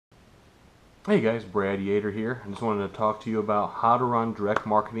Hey guys, Brad Yater here. I just wanted to talk to you about how to run direct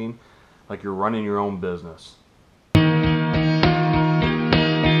marketing like you're running your own business.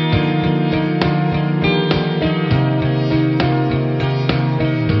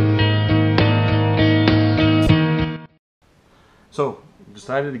 So,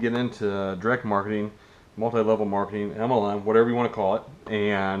 decided to get into direct marketing, multi-level marketing, MLM, whatever you want to call it.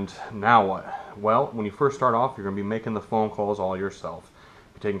 And now what? Well, when you first start off, you're going to be making the phone calls all yourself.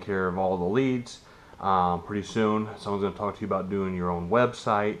 Be taking care of all the leads. Pretty soon, someone's going to talk to you about doing your own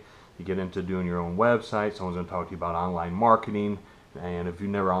website. You get into doing your own website, someone's going to talk to you about online marketing. And if you've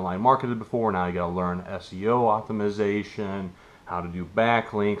never online marketed before, now you got to learn SEO optimization, how to do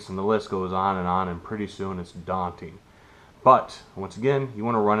backlinks, and the list goes on, and pretty soon it's daunting. But once again, you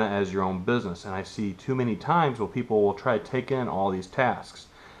want to run it as your own business. And I see too many times where people will try to take in all these tasks.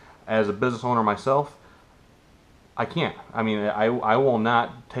 As a business owner myself, I can't. I mean, I will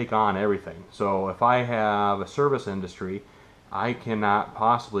not take on everything. So if I have a service industry, I cannot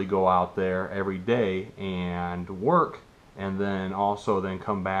possibly go out there every day and work and then also then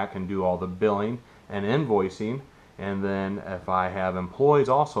come back and do all the billing and invoicing. And then if I have employees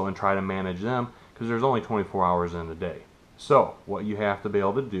also and try to manage them, because there's only 24 hours in the day. So what you have to be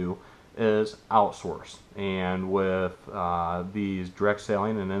able to do is outsource. And with these direct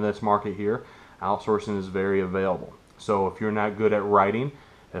selling and in this market here, outsourcing is very available. So if you're not good at writing,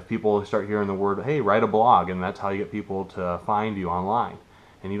 if people start hearing the word, hey, write a blog, and that's how you get people to find you online,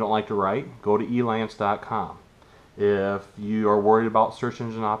 and you don't like to write, go to elance.com. If you are worried about search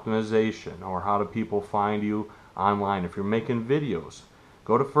engine optimization or how do people find you online, if you're making videos,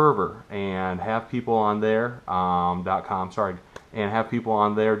 go to Fervor and have people on there, .com, sorry, and have people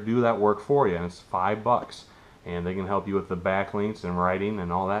on there do that work for you, and it's $5, and they can help you with the backlinks and writing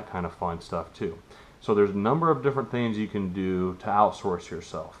and all that kind of fun stuff too. So there's a number of different things you can do to outsource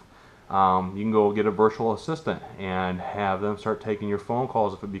yourself. You can go get a virtual assistant and have them start taking your phone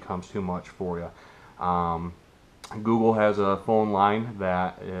calls if it becomes too much for you. Google has a phone line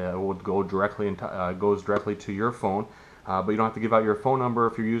that will go directly goes directly to your phone, but you don't have to give out your phone number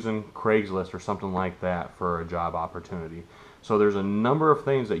if you're using Craigslist or something like that for a job opportunity. So there's a number of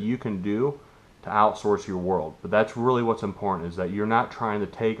things that you can do to outsource your world, but that's really what's important, is that you're not trying to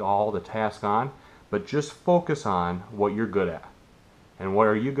take all the tasks on, but just focus on what you're good at. And what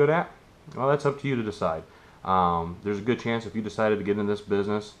are you good at? Well, that's up to you to decide. There's a good chance if you decided to get in this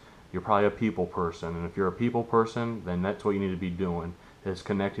business, you're probably a people person. And if you're a people person, then that's what you need to be doing, is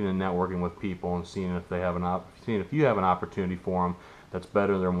connecting and networking with people and seeing if they have seeing if you have an opportunity for them that's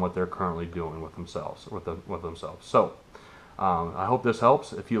better than what they're currently doing with themselves. So I hope this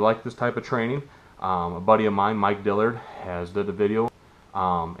helps. If you like this type of training, a buddy of mine, Mike Dillard, has did a video.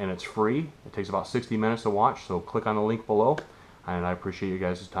 And it's free. It takes about 60 minutes to watch, so click on the link below, and I appreciate you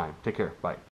guys' time. Take care. Bye.